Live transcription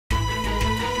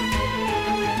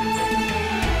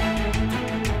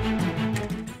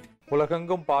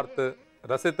உலகெங்கும் பார்த்து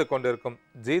ரசித்து கொண்டிருக்கும்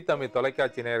ஜி தமிழ்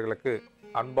தொலைக்காட்சி நேயர்களுக்கு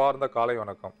அன்பார்ந்த காலை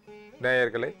வணக்கம்.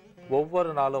 நேயர்களே,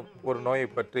 ஒவ்வொரு நாளும் ஒரு நோயை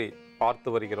பற்றி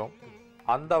பார்த்து வருகிறோம்.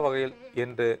 அந்த வகையில்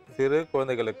இன்று சிறு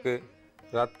குழந்தைகளுக்கு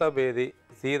இரத்த பேதி,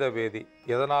 சீதபேதி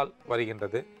எதனால்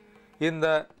வருகின்றது? இந்த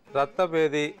இரத்த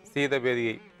பேதி,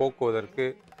 சீதபேதியை போக்குவதற்கு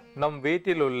நம்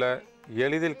வீட்டில் உள்ள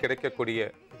எளிதில் கிடைக்கக்கூடிய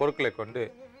பொருட்களை கொண்டு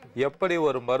எப்படி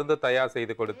ஒரு மருந்து தயார்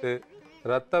செய்து கொடுத்து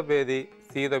இரத்த பேதி,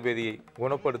 சீதபேதியை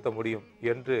குணப்படுத்த முடியும்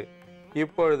என்று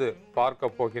இப்பொழுது பார்க்க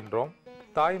போகின்றோம்.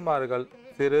 தாய்மார்கள்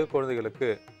சிறு குழந்தைகளுக்கு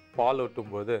பால்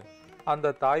ஊட்டும் போது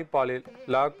அந்த தாய்ப்பாலில்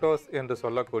லாக்டோஸ் என்று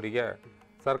சொல்லக்கூடிய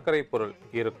சர்க்கரை பொருள்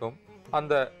இருக்கும்.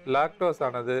 அந்த லாக்டோஸ்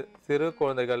ஆனது சிறு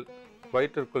குழந்தைகள்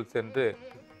வயிற்றிற்குள் சென்று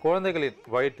குழந்தைகளின்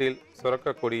வயிற்றில்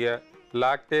சுரக்கக்கூடிய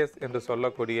லாக்டேஸ் என்று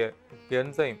சொல்லக்கூடிய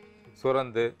என்சைம்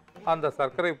சுரந்து அந்த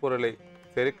சர்க்கரை பொருளை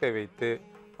செரிக்க வைத்து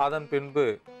அதன் பின்பு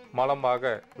மலமாக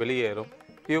வெளியேறும்.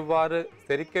 இவ்வாறு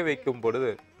செரிக்க வைக்கும் பொழுது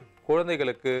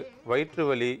குழந்தைகளுக்கு வயிற்று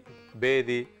வலி,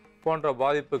 பேதி போன்ற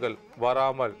பாதிப்புகள்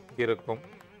வராமல் இருக்கும்.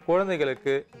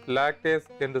 குழந்தைகளுக்கு லாக்டேஸ்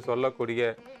என்று சொல்லக்கூடிய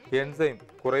என்சைம்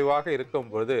குறைவாக இருக்கும்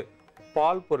பொழுது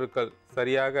பால் பொருட்கள்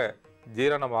சரியாக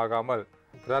ஜீரணமாகாமல்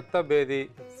இரத்த பேதி,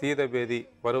 சீதபேதி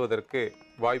வருவதற்கு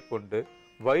வாய்ப்புண்டு.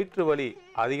 வயிற்று வலி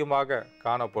அதிகமாக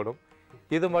காணப்படும்.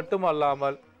 இது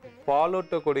மட்டுமல்லாமல்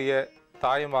பாலூட்டக்கூடிய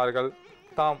தாய்மார்கள்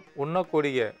தாம்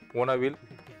உண்ணக்கூடிய உணவில்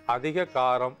அதிக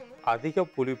காரம், அதிக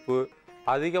புளிப்பு,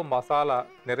 அதிக மசாலா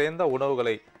நிறைந்த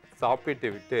உணவுகளை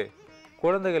சாப்பிட்டுவிட்டு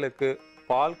குழந்தைகளுக்கு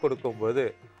பால் கொடுக்கும்போது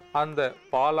அந்த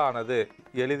பாலானது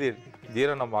எளிதில்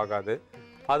ஜீரணமாகாது.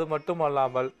 அது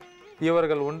மட்டுமல்லாமல்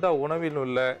இவர்கள் உண்ட உணவில்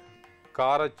உள்ள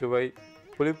காரச்சுவை,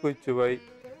 புளிப்புச்சுவை,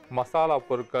 மசாலா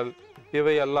பொருட்கள்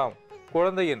இவையெல்லாம்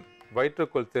குழந்தையின்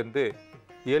வயிற்றுக்குள் சென்று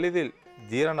எளிதில்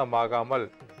ஜீரணமாகாமல்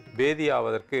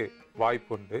பேதியாவதற்கு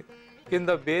வாய்ப்புண்டு.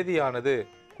 இந்த பேதியானது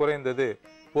குறைந்தது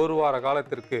ஒரு வார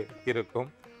காலத்திற்கு இருக்கும்.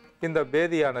 இந்த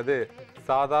பேதியானது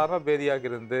சாதாரண பேதியாக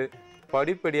இருந்து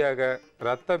படிப்படியாக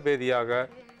இரத்த பேதியாக,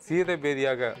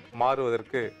 சீதபேதியாக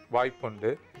மாறுவதற்கு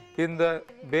வாய்ப்புண்டு. இந்த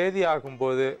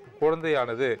பேதியாகும்போது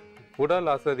குழந்தையானது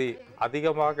உடல் அசதி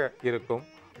அதிகமாக இருக்கும்.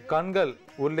 கண்கள்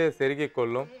உள்ளே செருகிக்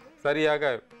கொள்ளும்.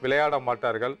 சரியாக விளையாட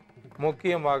மாட்டார்கள்.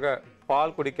 முக்கியமாக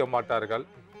பால் குடிக்க மாட்டார்கள்.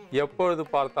 எப்பொழுது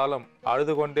பார்த்தாலும்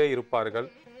அழுது கொண்டே இருப்பார்கள்.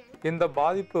 இந்த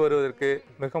பாதிப்பு வருவதற்கு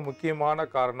மிக முக்கியமான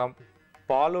காரணம்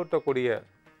பாலூட்டக்கூடிய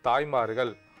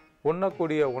தாய்மார்கள்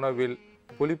உண்ணக்கூடிய உணவில்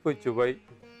புளிப்புச்சுவை,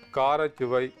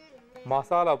 காரச்சுவை,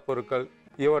 மசாலா பொருட்கள்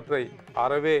இவற்றை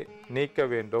அறவே நீக்க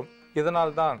வேண்டும்.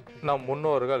 இதனால்தான் நம்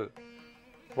முன்னோர்கள்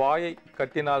வாயை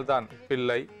கட்டினால்தான்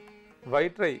பிள்ளை,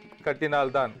 வயிற்றை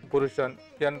கட்டினால்தான் புருஷன்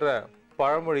என்ற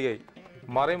பழமொழியை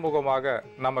மறைமுகமாக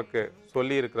நமக்கு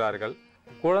சொல்லியிருக்கிறார்கள்.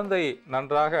 குழந்தையை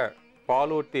நன்றாக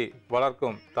பாலூட்டி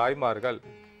வளர்க்கும் தாய்மார்கள்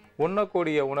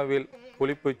உண்ணக்கூடிய உணவில்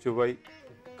புளிப்புச்சுவை,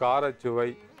 காரச்சுவை,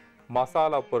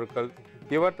 மசாலா பொருட்கள்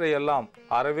இவற்றையெல்லாம்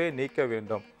அறவே நீக்க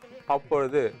வேண்டும்.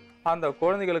 அப்பொழுது அந்த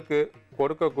குழந்தைகளுக்கு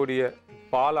கொடுக்கக்கூடிய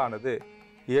பாலானது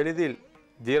எளிதில்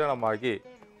ஜீரணமாகி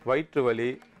வயிற்று வலி,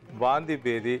 வாந்தி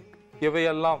பேதி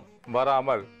இவையெல்லாம்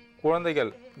வராமல்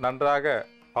குழந்தைகள் நன்றாக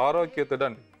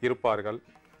ஆரோக்கியத்துடன் இருப்பார்கள்.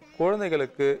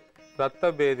 குழந்தைகளுக்கு இரத்த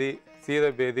பேதி,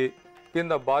 சீதபேதி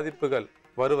இந்த பாதிப்புகள்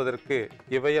வருவதற்கு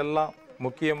இவையெல்லாம்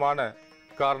முக்கியமான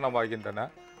காரணமாகின்றன.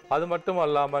 அது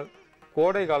மட்டுமல்லாமல்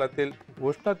கோடை காலத்தில்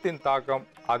உஷ்ணத்தின் தாக்கம்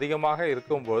அதிகமாக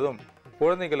இருக்கும் போதும்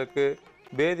குழந்தைகளுக்கு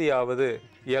பேதியாவது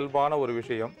இயல்பான ஒரு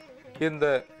விஷயம். இந்த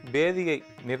பேதியை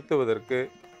நிறுத்துவதற்கு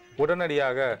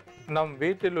உடனடியாக நம்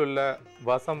வீட்டில் உள்ள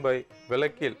வசம்பை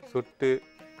விளக்கில் சுட்டு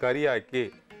கரியாக்கி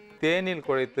தேனில்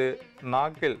குழைத்து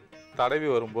நாக்கில் தடவி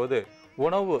வரும்போது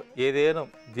உணவு ஏதேனும்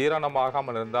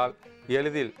ஜீரணமாகாமல் இருந்தால்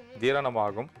எளிதில்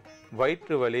ஜீரணமாகும்.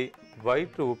 வயிற்று வலி,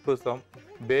 வயிற்று உப்புசம்,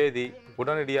 பேதி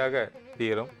உடனடியாக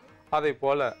தீரும். அதை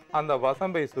போல அந்த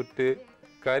வசம்பை சுட்டு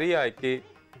கரியாக்கி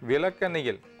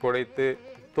விளக்கெண்ணெயில் குழைத்து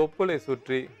தொப்புளை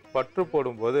சுற்றி பற்று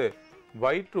போடும்போது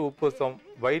வயிற்று உப்புசம்,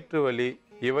 வயிற்று வலி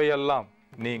இவையெல்லாம்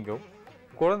நீங்கும்.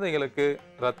 குழந்தைகளுக்கு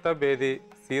இரத்த பேதி,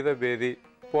 சீதபேதி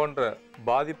போன்ற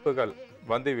பாதிப்புகள்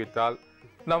வந்துவிட்டால்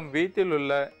நம் வீட்டில்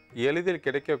உள்ள எளிதில்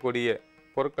கிடைக்கக்கூடிய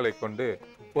பொருட்களை கொண்டு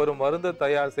ஒரு மருந்து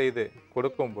தயார் செய்து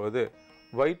கொடுக்கும்போது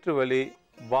வயிற்று வலி,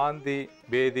 வாந்தி,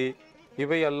 பேதி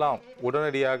இவையெல்லாம்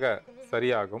உடனடியாக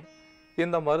சரியாகும்.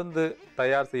 இந்த மருந்து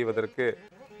தயார் செய்வதற்கு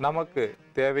நமக்கு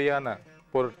தேவையான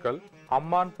பொருட்கள்: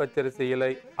 அம்மான் பச்சரிசி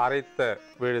இலை அரைத்த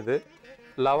விழுது,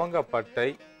 லவங்கப்பட்டை,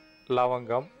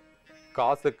 லவங்கம்,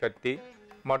 காசுக்கட்டி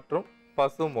மற்றும்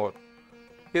பசுமோர்.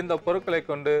 இந்த பொருட்களை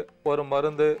கொண்டு ஒரு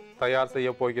மருந்து தயார் செய்ய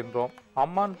போகின்றோம்.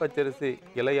 அம்மான் பச்சரிசி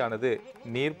இலையானது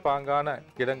நீர்ப்பாங்கான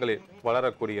இடங்களில்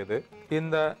வளரக்கூடியது.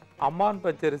 இந்த அம்மான்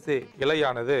பச்சரிசி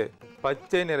இலையானது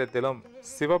பச்சை நிறத்திலும்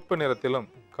சிவப்பு நிறத்திலும்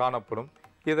காணப்படும்.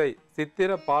 இதை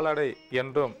சித்திர பாலடை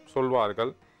என்றும்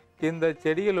சொல்வார்கள். இந்த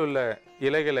செடியில் உள்ள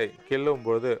இலைகளை கிள்ளும்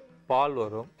பொழுது பால்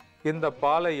வரும். இந்த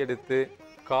பாலை எடுத்து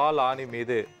கால் ஆணி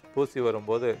மீது பூசி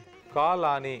வரும்போது கால்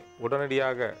ஆணி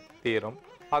உடனடியாக தீரும்.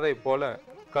 அதை போல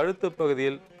கழுத்து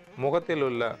பகுதியில் முகத்தில்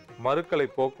உள்ள மருக்களை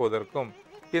போக்குவதற்கும்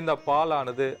இந்த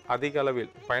பாலானது அதிக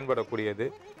அளவில் பயன்படக்கூடியது.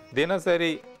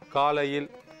 தினசரி காலையில்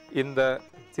இந்த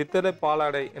சித்திரை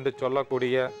பாலாடை என்று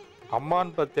சொல்லக்கூடிய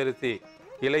அம்மான் பச்சரிசி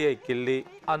இலையை கிள்ளி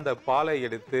அந்த பாலை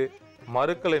எடுத்து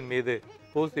மருக்களின் மீது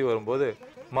பூசி வரும்போது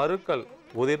மருக்கள்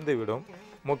உதிர்ந்துவிடும்.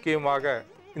 முக்கியமாக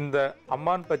இந்த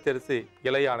அம்மான் பச்சரிசி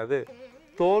இலையானது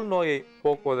தோல் நோயை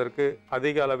போக்குவதற்கு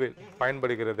அதிக அளவில்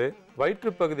பயன்படுகிறது.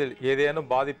 வயிற்று பகுதியில் ஏதேனும்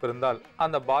பாதிப்பு இருந்தால்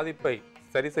அந்த பாதிப்பை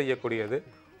சரி செய்யக்கூடியது.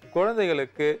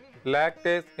 குழந்தைகளுக்கு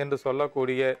லாக்டேஸ் என்று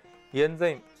சொல்லக்கூடிய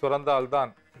என்சைம்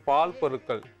சுரந்தால்தான் பால்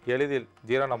பொருட்கள் எளிதில்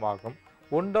ஜீரணமாகும்.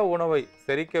 உண்ட உணவை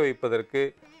செரிக்க வைப்பதற்கு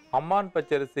அம்மான்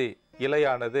பச்சரிசி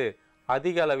இலையானது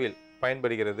அதிக அளவில்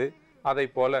பயன்படுகிறது. அதை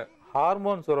போல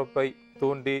ஹார்மோன் சுரப்பை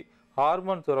தூண்டி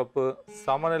ஹார்மோன் சுரப்பு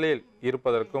சமநிலையில்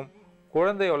இருப்பதற்கும்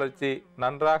குழந்தை வளர்ச்சி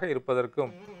நன்றாக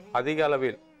இருப்பதற்கும் அதிக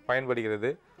அளவில் பயன்படுகிறது.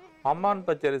 அம்மான்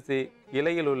பச்சரிசி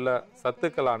இலையில் உள்ள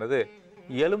சத்துக்களானது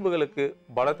எலும்புகளுக்கு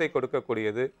பலத்தை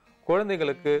கொடுக்கக்கூடியது.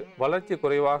 குழந்தைகளுக்கு வளர்ச்சி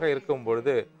குறைவாக இருக்கும்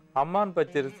பொழுது அம்மான்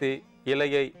பச்சரிசி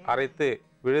இலையை அரைத்து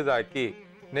விழுதாக்கி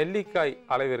நெல்லிக்காய்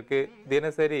அளவிற்கு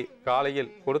தினசரி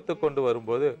காலையில் கொடுத்து கொண்டு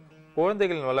வரும்போது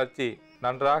குழந்தைகளின் வளர்ச்சி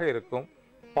நன்றாக இருக்கும்.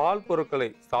 பால் பொருட்களை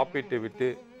சாப்பிட்டு விட்டு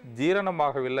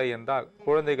ஜீரணமாகவில்லை என்றால்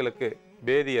குழந்தைகளுக்கு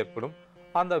பேதி ஏற்படும்.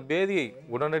 அந்த பேதியை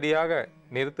உடனடியாக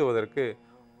நிறுத்துவதற்கு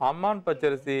அம்மான்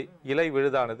பச்சரிசி இலை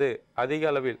விழுதானது அதிக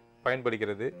அளவில்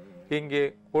பயன்படுகிறது. இங்கே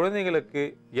குழந்தைகளுக்கு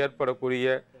ஏற்படக்கூடிய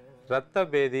இரத்த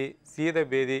பேதி, சீத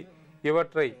பேதி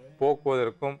இவற்றை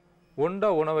போக்குவதற்கும் உண்ட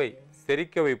உணவை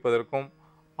செரிக்க வைப்பதற்கும்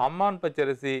அம்மான்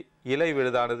பச்சரிசி இலை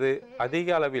விழுதானது அதிக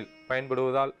அளவில்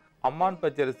பயன்படுவதால் அம்மான்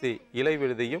பச்சரிசி இலை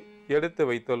விழுதையும் எடுத்து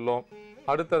வைத்துள்ளோம்.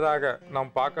 அடுத்ததாக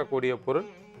நாம் பார்க்கக்கூடிய பொருள்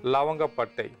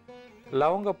லவங்கப்பட்டை.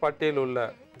 லவங்கப்பட்டையில் உள்ள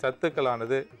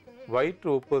சத்துக்களானது வயிற்று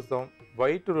உப்புசம்,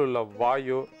 வயிற்றில் உள்ள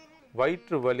வாயு,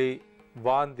 வயிற்று வலி,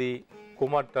 வாந்தி,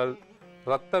 குமட்டல்,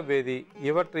 இரத்த பேதி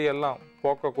இவற்றையெல்லாம்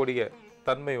போக்கக்கூடிய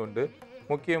தன்மை உண்டு.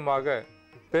 முக்கியமாக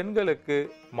பெண்களுக்கு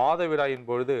மாதவிடாயின்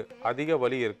பொழுது அதிக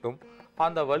வலி இருக்கும்.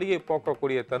 அந்த வலியை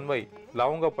போக்கக்கூடிய தன்மை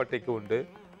லவங்கப்பட்டைக்கு உண்டு.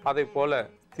 அதை போல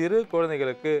சிறு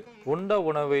குழந்தைகளுக்கு உண்ட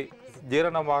உணவை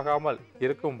ஜீரணமாகாமல்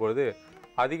இருக்கும் பொழுது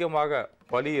அதிகமாக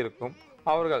வலி இருக்கும்.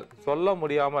 அவர்கள் சொல்ல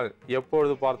முடியாமல்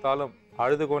எப்பொழுது பார்த்தாலும்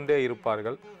அழுது கொண்டே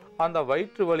இருப்பார்கள். அந்த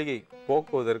வயிற்று வலியை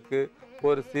போக்குவதற்கு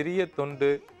ஒரு சிறிய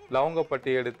துண்டு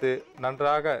லவங்கப்பட்டை எடுத்து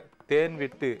நன்றாக தேன்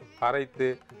விட்டு அரைத்து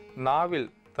நாவில்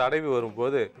தடவி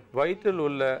வரும்போது வயிற்றில்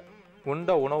உள்ள உண்ட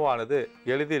உணவானது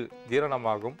எளிதில்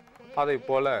ஜீரணமாகும். அதை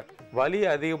போல வலி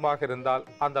அதிகமாக இருந்தால்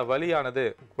அந்த வலியானது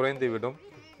குறைந்துவிடும்.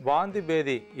 வாந்தி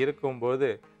பேதி இருக்கும்போது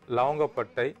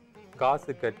லவங்கப்பட்டை,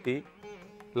 காசு கட்டி,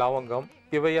 லவங்கம்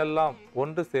இவையெல்லாம்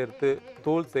ஒன்று சேர்த்து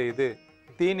தூள் செய்து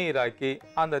தீநீராக்கி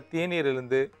அந்த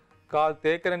தீநீரிலிருந்து கால்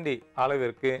தேக்கரண்டி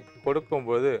அளவிற்கு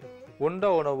கொடுக்கும்போது உண்ட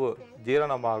உணவு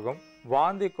ஜீரணமாகும்.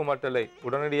 வாந்தி குமட்டலை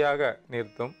உடனடியாக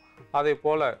நிறுத்தும். அதை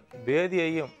போல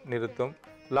பேதியையும் நிறுத்தும்.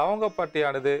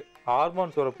 லவங்கப்பட்டையானது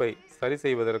ஹார்மோன் சுரப்பை சரி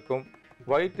செய்வதற்கும்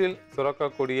வயிற்றில்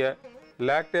சுரக்கக்கூடிய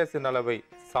லாக்டேஸின் அளவை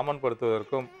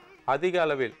சமன்படுத்துவதற்கும் அதிக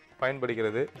அளவில்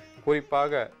பயன்படுகிறது.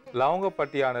 குறிப்பாக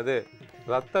லவங்கப்பட்டியானது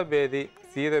இரத்த பேதி,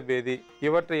 சீத பேதி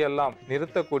இவற்றையெல்லாம்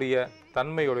நிறுத்தக்கூடிய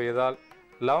தன்மையுடையதால்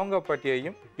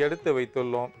லவங்கப்பட்டியையும் எடுத்து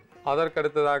வைத்துள்ளோம்.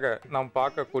 அதற்கடுத்ததாக நாம்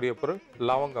பார்க்கக்கூடிய பொருள்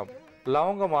லவங்கம்.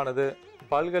 லவங்கமானது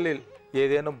பல்களில்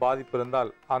ஏதேனும் பாதிப்பு இருந்தால்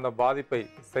அந்த பாதிப்பை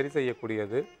சரி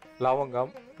செய்யக்கூடியது.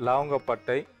 லவங்கம்,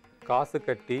 லவங்கப்பட்டை, காசு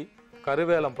கட்டி,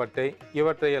 கருவேலம்பட்டை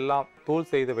இவற்றையெல்லாம் தூள்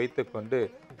செய்து வைத்துக்கொண்டு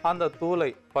அந்த தூளை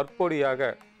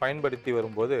பற்பொடியாக பயன்படுத்தி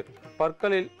வரும்போது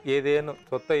பற்களில் ஏதேனும்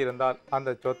சொத்தை இருந்தால்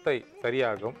அந்த சொத்தை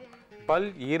சரியாகும். பல்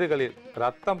ஈறுகளில்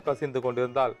இரத்தம் கசிந்து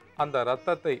கொண்டிருந்தால் அந்த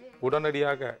இரத்தத்தை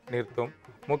உடனடியாக நிறுத்தும்.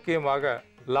 முக்கியமாக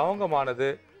லவங்கமானது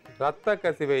இரத்த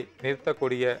கசிவை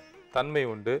நிறுத்தக்கூடிய தன்மை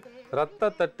உண்டு.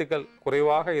 இரத்த தட்டுகள்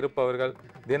குறைவாக இருப்பவர்கள்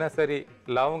தினசரி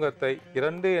லவங்கத்தை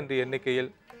 2 என்ற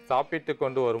எண்ணிக்கையில் சாப்பிட்டு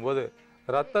கொண்டு வரும்போது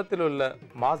இரத்தத்தில் உள்ள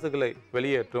மாசுகளை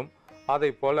வெளியேற்றும். அதை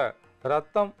போல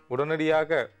இரத்தம்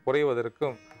உடனடியாக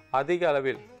குறைவதற்கும் அதிக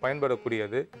அளவில்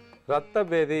பயன்படக்கூடியது. இரத்த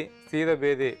பேதி, சீத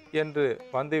பேதி என்று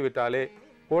வந்துவிட்டாலே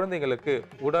குழந்தைகளுக்கு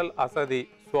உடல் அசதி,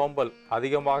 சோம்பல்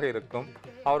அதிகமாக இருக்கும்.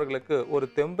 அவர்களுக்கு ஒரு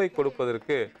தெம்பை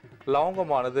கொடுப்பதற்கு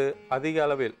லவங்கமானது அதிக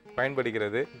அளவில்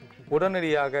பயன்படுகிறது.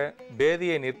 உடனடியாக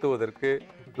பேதியை நிறுத்துவதற்கு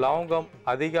லவங்கம்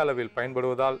அதிக அளவில்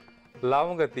பயன்படுவதால்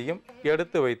லவங்கத்தையும்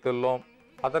எடுத்து வைத்துள்ளோம்.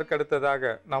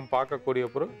 அதற்கடுத்ததாக நாம் பார்க்கக்கூடிய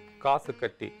பொருள் காசு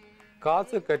கட்டி.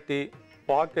 காசு கட்டி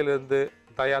பாக்கிலிருந்து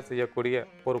தயார் செய்யக்கூடிய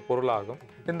ஒரு பொருளாகும்.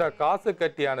 இந்த காசு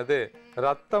கட்டியானது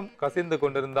இரத்தம் கசிந்து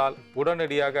கொண்டிருந்தால்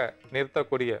உடனடியாக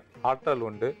நிறுத்தக்கூடிய ஆற்றல்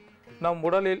உண்டு. நம்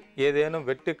உடலில் ஏதேனும்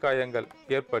வெட்டுக்காயங்கள்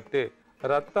ஏற்பட்டு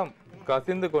இரத்தம்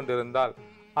கசிந்து கொண்டிருந்தால்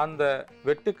அந்த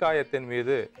வெட்டுக்காயத்தின்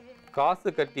மீது காசு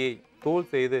கட்டியை தூள்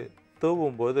செய்து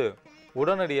தூவும் போது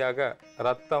உடனடியாக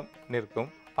இரத்தம் நிற்கும்.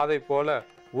 அதை போல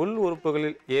உள்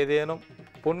உறுப்புகளில் ஏதேனும்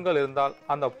புண்கள் இருந்தால்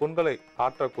அந்த புண்களை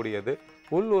ஆற்றக்கூடியது.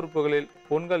 உள் உறுப்புகளில்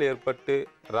புண்கள் ஏற்பட்டு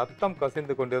இரத்தம்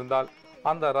கசிந்து கொண்டிருந்தால்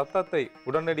அந்த இரத்தத்தை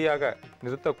உடனடியாக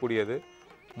நிறுத்தக்கூடியது.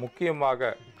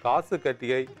 முக்கியமாக காசு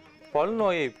கட்டியை பல்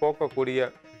நோயை போக்கக்கூடிய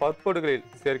பற்பொடிகளில்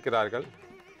சேர்க்கிறார்கள்.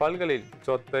 பல்களில்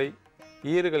சொத்தை,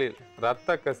 ஈறுகளில்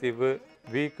இரத்த கசிவு,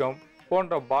 வீக்கம்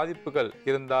போன்ற பாதிப்புகள்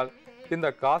இருந்தால் இந்த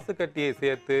காசு கட்டியை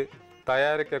சேர்த்து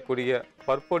தயாரிக்கக்கூடிய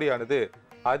பற்பொடியானது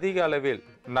அதிக அளவில்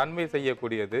நன்மை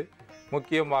செய்யக்கூடியது.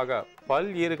 முக்கியமாக பல்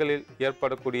ஈறுகளில்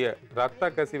ஏற்படக்கூடிய இரத்த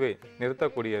கசிவை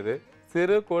நிறுத்தக்கூடியது.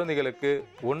 சிறு குழந்தைகளுக்கு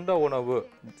உண்ட உணவு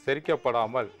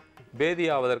செரிக்கப்படாமல்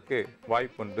பேதியாவதற்கு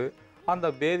வாய்ப்புண்டு. அந்த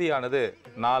பேதியானது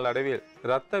நாளடைவில்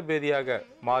இரத்த பேதியாக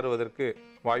மாறுவதற்கு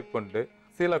வாய்ப்புண்டு.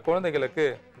 சில குழந்தைகளுக்கு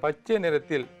பச்சை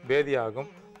நிறத்தில்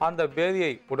பேதியாகும். அந்த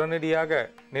பேதியை உடனடியாக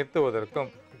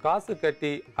நிறுத்துவதற்கும் காசு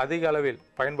கட்டி அதிக அளவில்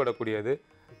பயன்படக்கூடியது.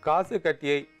 காசு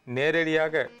கட்டியை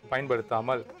நேரடியாக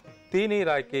பயன்படுத்தாமல்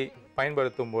தீநீராக்கி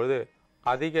பயன்படுத்தும் பொழுது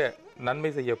அதிக நன்மை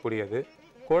செய்யக்கூடியது.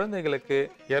 குழந்தைகளுக்கு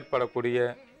ஏற்படக்கூடிய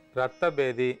இரத்த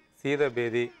பேதி,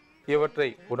 சீதபேதி இவற்றை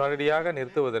உடனடியாக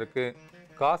நிறுத்துவதற்கு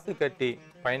காசு கட்டி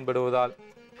பயன்படுவதால்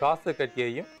காசு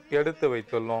கட்டியையும் எடுத்து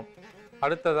வைத்துள்ளோம்.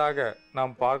 அடுத்ததாக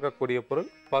நாம் பார்க்கக்கூடிய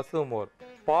பொருள் பசுமோர்.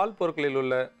 பால் பொருட்களில்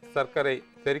உள்ள சர்க்கரை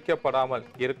செரிக்கப்படாமல்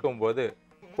இருக்கும்போது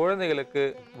குழந்தைகளுக்கு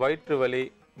வயிற்று வலி,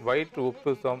 வயிற்று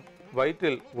உப்புசம்,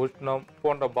 வயிற்றில் உஷ்ணம்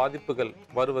போன்ற பாதிப்புகள்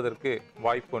வருவதற்கு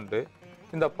வாய்ப்புண்டு.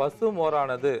 இந்த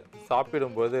பசுமோரானது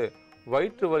சாப்பிடும்போது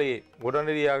வயிற்று வலியை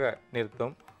உடனடியாக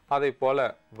நிறுத்தும். அதை போல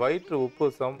வயிற்று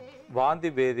உப்புசம்,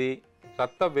 வாந்தி பேதி,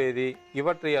 இரத்த பேதி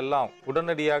இவற்றையெல்லாம்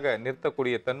உடனடியாக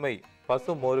நிறுத்தக்கூடிய தன்மை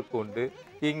பசுமோருக்கு உண்டு.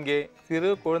 இங்கே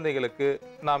சிறு குழந்தைகளுக்கு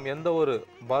நாம் எந்த ஒரு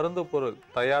மருந்து பொருள்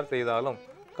தயார் செய்தாலும்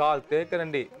கால்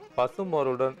தேக்கரண்டி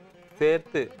பசுமோருடன்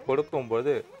சேர்த்து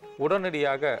கொடுக்கும்போது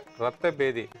உடனடியாக இரத்த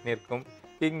பேதி நிற்கும்.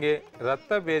 இங்கே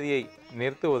இரத்த பேதியை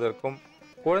நிறுத்துவதற்கும்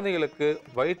குழந்தைகளுக்கு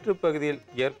வயிற்று பகுதியில்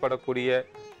ஏற்படக்கூடிய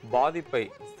பாதிப்பை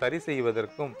சரி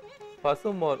செய்வதற்கும்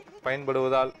பசுமோர்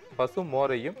பயன்படுவதால்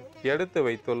பசுமோரையும் எடுத்து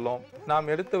வைத்துள்ளோம். நாம்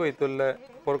எடுத்து வைத்துள்ள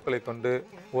பொருட்களை கொண்டு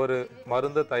ஒரு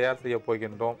மருந்து தயார் செய்ய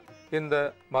போகின்றோம். இந்த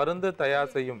மருந்து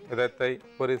தயார் செய்யும் விதத்தை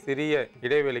ஒரு சிறிய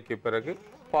இடைவெளிக்கு பிறகு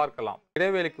பார்க்கலாம்.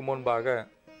 இடைவெளிக்கு முன்பாக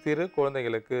சிறு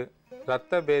குழந்தைகளுக்கு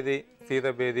இரத்த பேதி,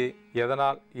 சீதபேதி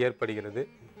எதனால் ஏற்படுகிறது?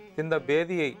 இந்த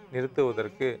பேதியை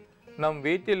நிறுத்துவதற்கு நம்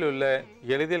வீட்டில் உள்ள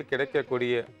எளிதில்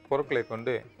கிடைக்கக்கூடிய பொருட்களை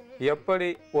கொண்டு எப்படி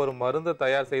ஒரு மருந்து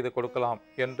தயார் செய்து கொடுக்கலாம்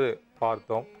என்று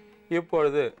பார்த்தோம்.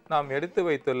 இப்பொழுது நாம் எடுத்து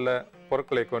வைத்துள்ள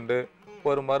பொருட்களை கொண்டு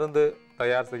ஒரு மருந்து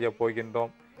தயார் செய்ய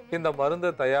போகின்றோம். இந்த மருந்து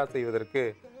தயார் செய்வதற்கு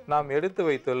நாம் எடுத்து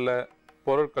வைத்துள்ள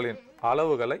பொருட்களின்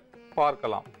அளவுகளை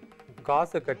பார்க்கலாம்.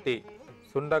 காசு கட்டி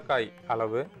சுண்டைக்காய்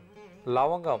அளவு,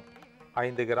 லவங்கம்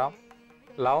 5 கிராம்,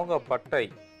 லவங்கப்பட்டை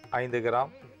 5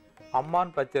 கிராம்,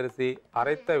 அம்மான் பச்சரிசி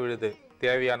அரைத்த விழுது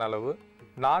தேவையான அளவு,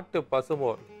 நாட்டு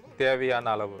பசுமோர் தேவையான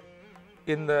அளவு.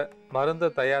 இந்த மருந்து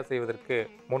தயார் செய்வதற்கு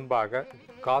முன்பாக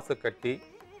காசு கட்டி,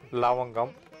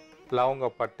 லவங்கம்,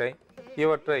 லவங்கப்பட்டை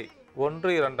இவற்றை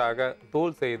 1-2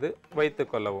 தூள் செய்து வைத்து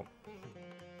கொள்ளவும்.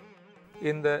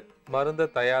 இந்த மருந்து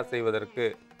தயார் செய்வதற்கு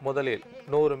முதலில்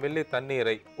 100 மில்லி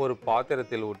தண்ணீரை ஒரு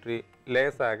பாத்திரத்தில் ஊற்றி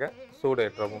லேசாக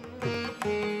சூடேற்றவும்.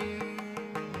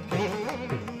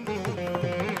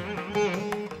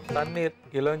 தண்ணீர்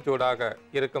இளஞ்சூடாக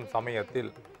இருக்கும்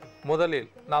சமயத்தில் முதலில்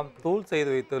நாம் தூள்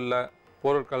செய்து வைத்துள்ள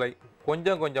பொருட்களை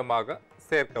கொஞ்சம் கொஞ்சமாக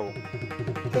சேர்க்கவும்.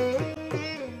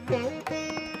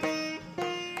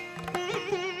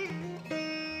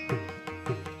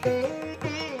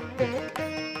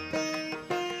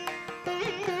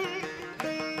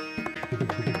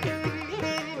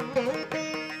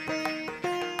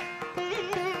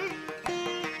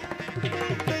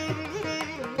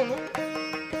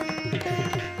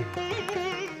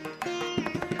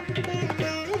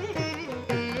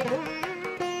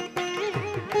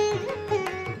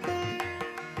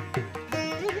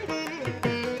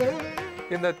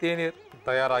 இந்த தேநீர்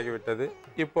தயாராகிவிட்டது.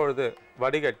 இப்பொழுது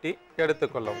வடிகட்டி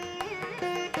எடுத்துக்கொள்ளவும்.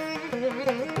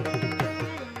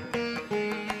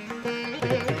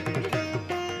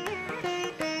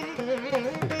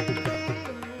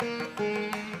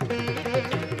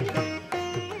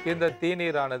 இந்த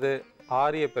தீநீரானது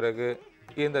ஆறிய பிறகு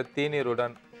இந்த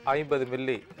தீநீருடன் 50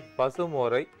 மில்லி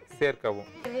பசுமோரை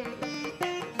சேர்க்கவும்.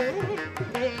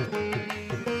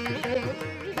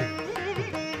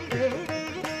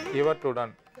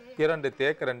 இவற்றுடன் 2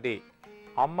 தேக்கரண்டி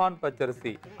அம்மான்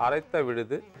பச்சரிசி அரைத்த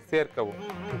விழுது சேர்க்கவும்.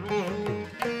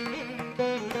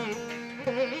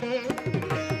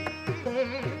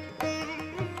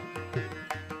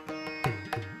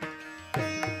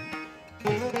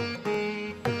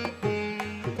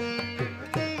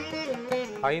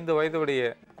 ஐந்து வயதுடைய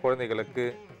குழந்தைகளுக்கு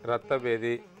இரத்த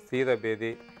பேதி,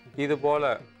 சீதபேதி இதுபோல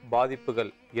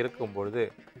பாதிப்புகள் இருக்கும் பொழுது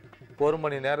 1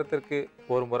 மணி நேரத்திற்கு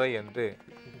ஒரு முறை என்று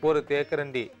ஒரு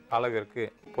தேக்கரண்டி அளவிற்கு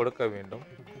கொடுக்க வேண்டும்.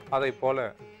 அதை போல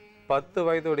 10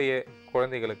 வயதுடைய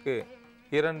குழந்தைகளுக்கு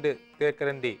 2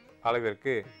 தேக்கரண்டி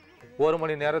அளவிற்கு 1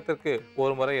 மணி நேரத்திற்கு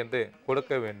ஒரு முறை என்று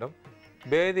கொடுக்க வேண்டும்.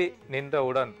 பேதி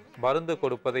நின்றவுடன் மருந்து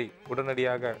கொடுப்பதை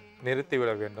உடனடியாக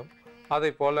நிறுத்திவிட வேண்டும்.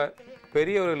 அதை போல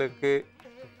பெரியவர்களுக்கு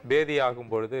பேதியாகும்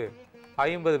பொழுது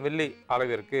 50 மில்லி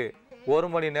அளவிற்கு 1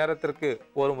 மணி நேரத்திற்கு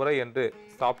ஒரு முறை என்று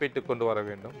சாப்பிட்டு கொண்டு வர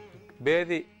வேண்டும்.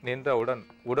 பேதி நின்றவுடன்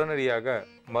உடனடியாக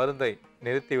மருந்தை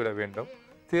நிறுத்திவிட வேண்டும்.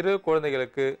 சிறு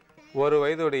குழந்தைகளுக்கு 1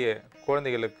 வயதுடைய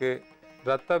குழந்தைகளுக்கு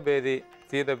இரத்த பேதி,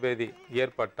 சீதபேதி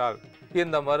ஏற்பட்டால்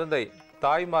இந்த மருந்தை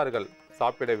தாய்மார்கள்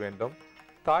சாப்பிட வேண்டும்.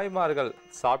 தாய்மார்கள்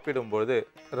சாப்பிடும்பொழுது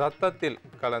இரத்தத்தில்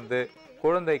கலந்து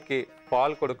குழந்தைக்கு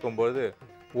பால் கொடுக்கும்பொழுது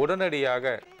உடனடியாக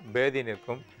பேதி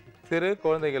நிற்கும். சிறு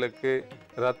குழந்தைகளுக்கு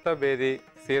இரத்த பேதி,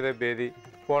 சீதபேதி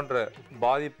போன்ற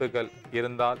பாதிப்புகள்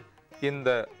இருந்தால் இந்த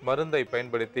மருந்தை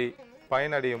பயன்படுத்தி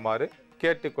பயனடையுமாறு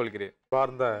கேட்டுக்கொள்கிறேன்.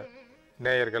 பார்ந்த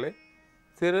நேயர்களே,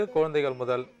 சிறு குழந்தைகள்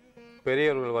முதல்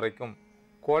பெரியவர்கள் வரைக்கும்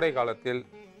கோடை காலத்தில்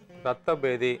இரத்த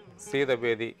பேதி,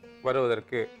 சீதபேதி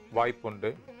வருவதற்கு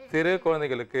வாய்ப்புண்டு. சிறு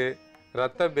குழந்தைகளுக்கு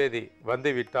இரத்த பேதி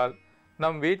வந்துவிட்டால்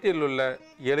நம் வீட்டில் உள்ள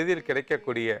எளிதில்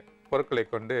கிடைக்கக்கூடிய பொருட்களை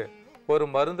கொண்டு ஒரு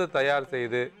மருந்து தயார்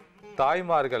செய்து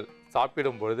தாய்மார்கள்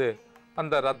சாப்பிடும் பொழுது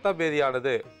அந்த இரத்த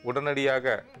பேதியானது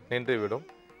உடனடியாக நின்றுவிடும்.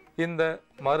 இந்த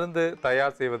மருந்து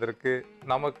தயார் செய்வதற்கு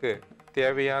நமக்கு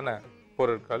தேவையான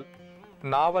பொருட்கள்: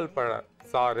 நாவல் பழ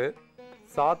சாறு,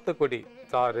 சாத்துக்குடி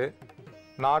சாறு,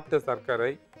 நாட்டு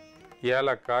சர்க்கரை,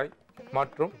 ஏலக்காய்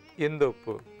மற்றும்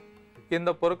இந்துப்பு.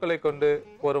 இந்த பொருட்களை கொண்டு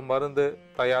ஒரு மருந்து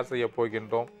தயார் செய்ய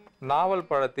போகின்றோம். நாவல்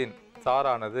பழத்தின்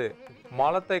சாறானது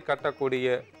மலத்தை கட்டக்கூடிய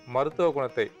மருத்துவ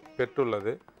குணத்தை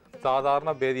பெற்றுள்ளது.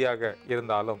 சாதாரண பேதியாக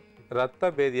இருந்தாலும் இரத்த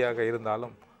பேதியாக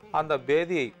இருந்தாலும் அந்த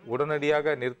பேதியை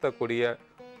உடனடியாக நிறுத்தக்கூடிய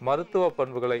மருத்துவ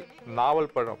பண்புகளை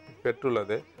நாவல் பழம்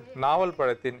பெற்றுள்ளது. நாவல்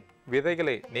பழத்தின்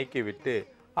விதைகளை நீக்கிவிட்டு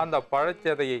அந்த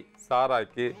பழச்சதையை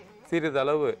சாறாக்கி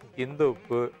சிறிதளவு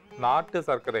இந்துப்பு, நாட்டு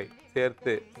சர்க்கரை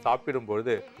சேர்த்து சாப்பிடும்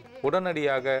பொழுது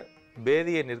உடனடியாக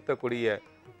பேதியை நிறுத்தக்கூடிய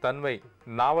தன்மை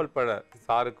நாவல் பழ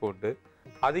சாருக்கு உண்டு.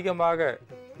 அதிகமாக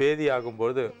பேதியாகும்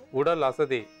பொழுது உடல்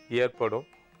அசதி ஏற்படும்.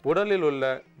 உடலில் உள்ள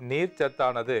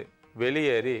நீர்ச்சத்தானது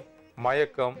வெளியேறி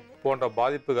மயக்கம் போன்ற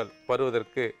பாதிப்புகள்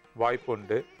வருவதற்கு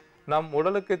வாய்ப்புண்டு. நம்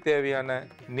உடலுக்கு தேவையான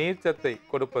நீர்ச்சத்தை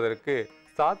கொடுப்பதற்கு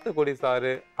சாத்துக்குடி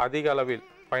சாறு அதிக அளவில்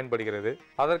பயன்படுகிறது.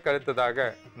 அதற்கடுத்ததாக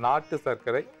நாட்டு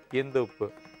சர்க்கரை, இந்துப்பு.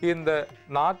 இந்த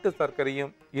நாட்டு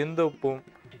சர்க்கரையும் இந்துப்பும்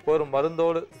ஒரு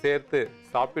மருந்தோடு சேர்த்து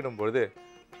சாப்பிடும் பொழுது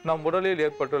நம் உடலில்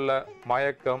ஏற்பட்டுள்ள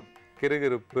மயக்கம்,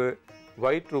 கிறுகிறுப்பு,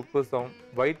 வயிற்று உப்புசம்,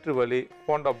 வயிற்று வலி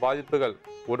போன்ற பாதிப்புகள்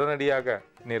உடனடியாக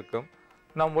நிற்கும்.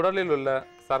 நம் உடலில் உள்ள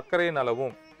சர்க்கரையின்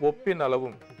அளவும் உப்பின்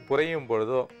அளவும் குறையும்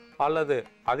பொழுதோ அல்லது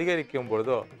அதிகரிக்கும்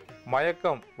பொழுதோ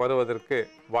மயக்கம் வருவதற்கு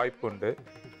வாய்ப்புண்டு.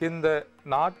 இந்த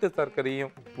நாட்டு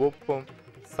சர்க்கரையும் உப்பும்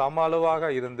சம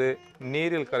அளவாக இருந்து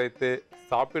நீரில் கரைத்து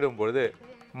சாப்பிடும் பொழுது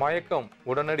மயக்கம்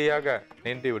உடனடியாக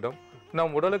நின்றுவிடும்.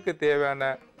 நம் உடலுக்கு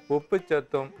தேவையான உப்பு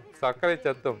சத்தும் சர்க்கரை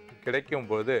சத்தும் கிடைக்கும்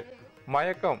பொழுது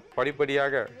மயக்கம்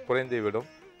படிப்படியாக குறைந்துவிடும்.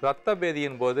 இரத்த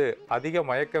பேதியின் போது அதிக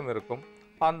மயக்கம் இருக்கும்.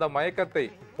 அந்த மயக்கத்தை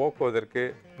போக்குவதற்கு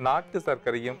நாட்டு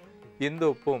சர்க்கரையும்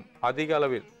இந்துப்பும் அதிக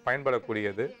அளவில்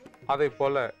பயன்படக்கூடியது. அதை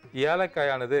போல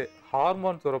ஏலக்காயானது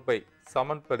ஹார்மோன் சுரப்பை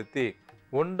சமன்படுத்தி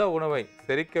உண்ட உணவை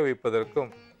செரிக்க வைப்பதற்கும்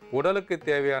உடலுக்கு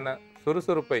தேவையான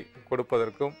சுறுசுறுப்பை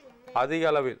கொடுப்பதற்கும் அதிக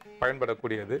அளவில்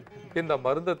பயன்படக்கூடியது. இந்த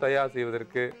மருந்து தயார்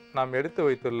செய்வதற்கு நாம் எடுத்து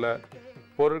வைத்துள்ள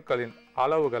பொருட்களின்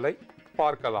அளவுகளை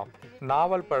பார்க்கலாம்.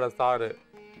 நாவல் பழ சாறு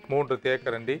 3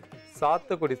 தேக்கரண்டி,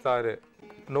 சாத்துக்குடி சாறு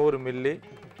 100 மில்லி,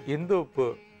 இந்துப்பு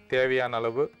தேவையான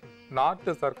அளவு,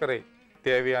 நாட்டு சர்க்கரை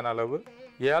தேவையான அளவு,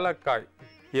 ஏலக்காய்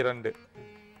 2.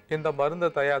 இந்த மருந்து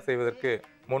தயார் செய்வதற்கு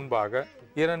முன்பாக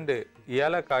 2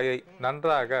 ஏலக்காயை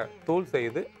நன்றாக தூள்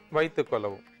செய்து வைத்து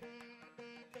கொள்ளவும்.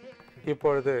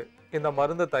 இப்பொழுது இந்த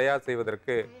மருந்து தயார்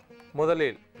செய்வதற்கு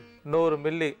முதலில் 100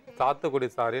 மில்லி சாத்துக்குடி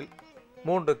சாறில்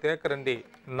 3 தேக்கரண்டி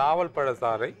நாவல் பழ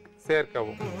சாறை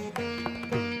சேர்க்கவும்.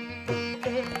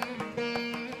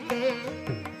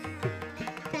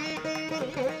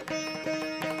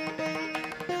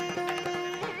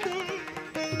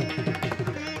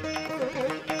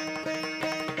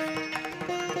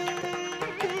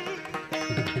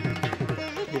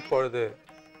 இப்பொழுது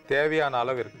தேவையான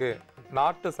அளவிற்கு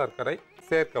நாட்டு சர்க்கரை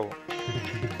சேர்க்கவும்.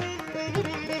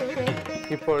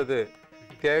 இப்பொழுது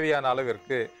தேவையான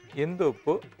அளவிற்கு இந்து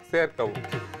உப்பு சேர்க்கவும்.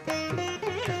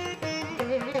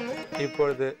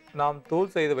 இப்பொழுது நாம்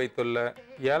தூள் செய்து வைத்துள்ள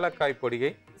ஏலக்காய்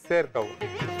பொடியை சேர்க்கவும்.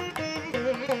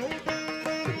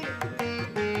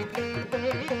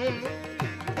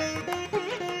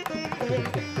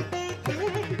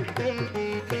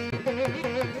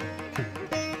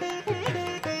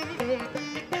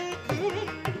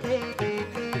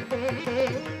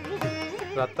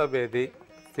 இரத்த பேதி,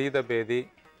 சீதபேதி,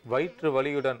 வயிற்று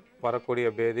வலியுடன் வரக்கூடிய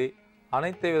பேதி,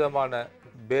 அனைத்து விதமான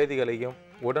பேதிகளையும்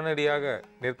உடனடியாக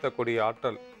நிறுத்தக்கூடிய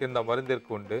ஆற்றல் இந்த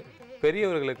மருந்திற்கு உண்டு.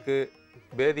 பெரியவர்களுக்கு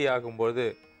பேதியாகும்போது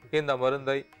இந்த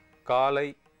மருந்தை காலை,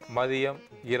 மதியம்,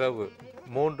 இரவு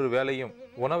 3 வேளையும்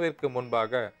உணவிற்கு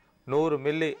முன்பாக 100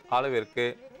 மில்லி அளவிற்கு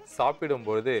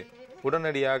சாப்பிடும்பொழுது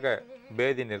உடனடியாக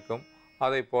பேதி நிற்கும்.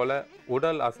 அதை போல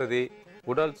உடல் அசதி,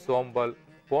 உடல் சோம்பல்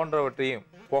போன்றவற்றையும்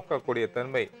போக்கக்கூடிய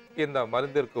தன்மை இந்த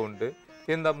மருந்திற்கு உண்டு.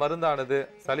 இந்த மருந்தானது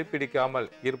சளிப்பிடிக்காமல்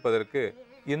இருப்பதற்கு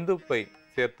இந்துப்பை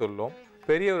சேர்த்துள்ளோம்.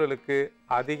 பெரியவர்களுக்கு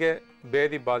அதிக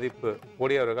பேதி பாதிப்பு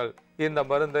உடையவர்கள் இந்த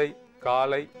மருந்தை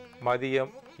காலை,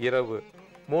 மதியம், இரவு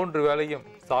 3 வேளையும்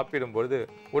சாப்பிடும் பொழுது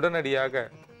உடனடியாக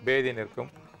பேதி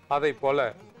நிற்கும். அதை போல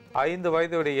 5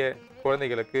 வயதுடைய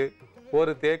குழந்தைகளுக்கு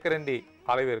 1 தேக்கரண்டி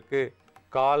அளவிற்கு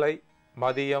காலை,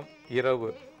 மதியம்,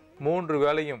 இரவு 3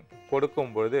 வேளையும்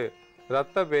கொடுக்கும் பொழுது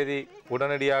இரத்த பேதி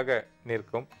உடனடியாக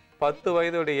நிற்கும். 10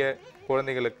 வயதுடைய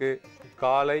குழந்தைகளுக்கு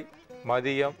காலை,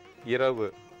 மதியம், இரவு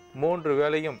 3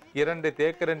 வேளையும் 2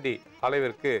 தேக்கரண்டி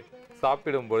அளவிற்கு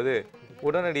சாப்பிடும் பொழுது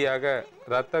உடனடியாக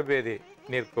இரத்த பேதி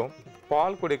நிற்கும்.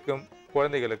 பால் குடிக்கும்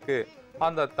குழந்தைகளுக்கு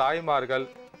அந்த தாய்மார்கள்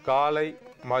காலை,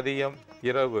 மதியம்,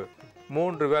 இரவு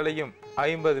 3 வேளையும்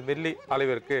 50 மில்லி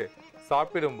அளவிற்கு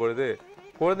சாப்பிடும் பொழுது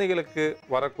குழந்தைகளுக்கு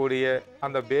வரக்கூடிய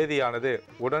அந்த பேதியானது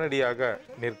உடனடியாக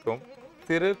நிற்கும்.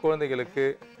 சிறு குழந்தைகளுக்கு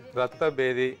இரத்த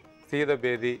பேதி,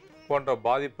 சீதபேதி போன்ற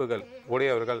பாதிப்புகள்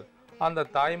உடையவர்கள் அந்த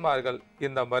தாய்மார்கள்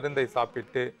இந்த மருந்தை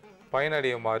சாப்பிட்டு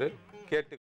பயனடையுமாறு கேட்டு